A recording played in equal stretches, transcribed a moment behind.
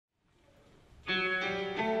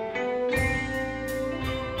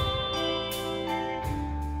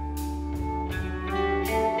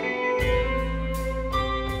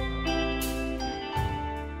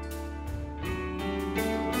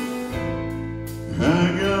I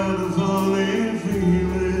got a funny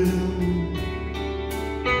feeling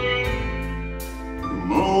the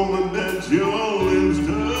moment that your lips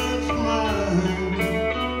touch mine.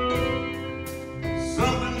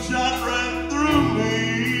 Something shot right through me.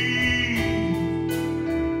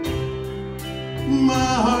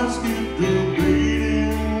 My heart skipped a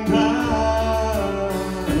beating time.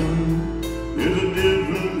 There's a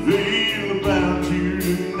different feel about you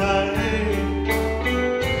tonight.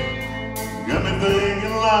 Got me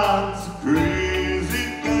thinking lots of crazy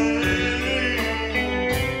things.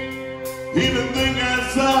 Even think I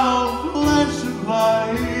saw a flash of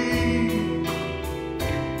light.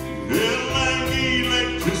 Felt like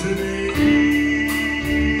electricity.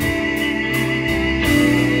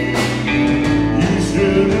 You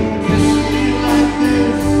shouldn't kiss me like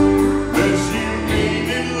this, unless you mean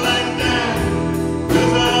it like that.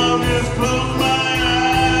 'Cause I'll just close my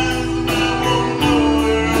eyes and I won't know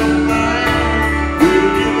where I'm at. We'll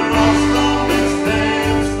get lost on this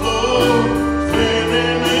dance floor,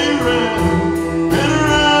 spinning around and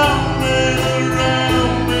around and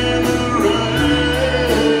around and around.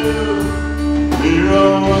 They're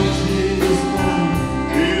all watching us now,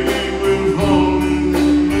 they think we're falling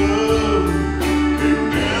in love. They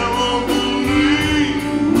never believe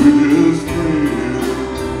we're just friends.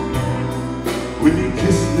 When you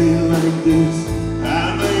kiss me like this, I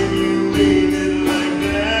think you mean it like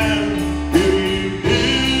that. If you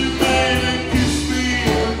did, baby, kiss me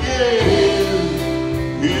again.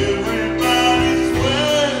 Everybody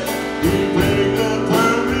swears we picked the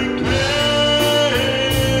perfect pair.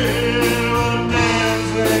 We're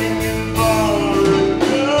dancing in bar and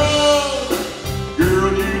club.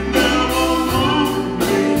 Girl, you never moved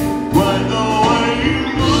me quite the way you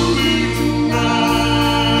move me tonight.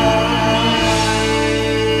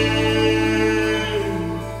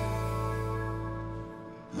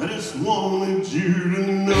 I just wanted you to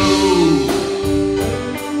know.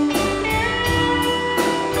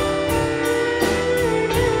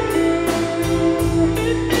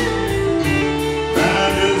 I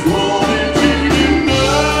just wanted you to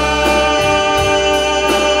know.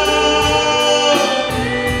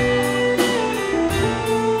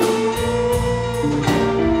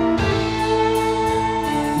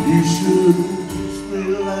 You shouldn't kiss me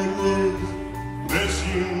like this, unless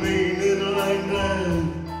you mean it like that.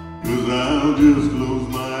 'Cause I'll just close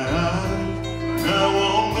my eyes.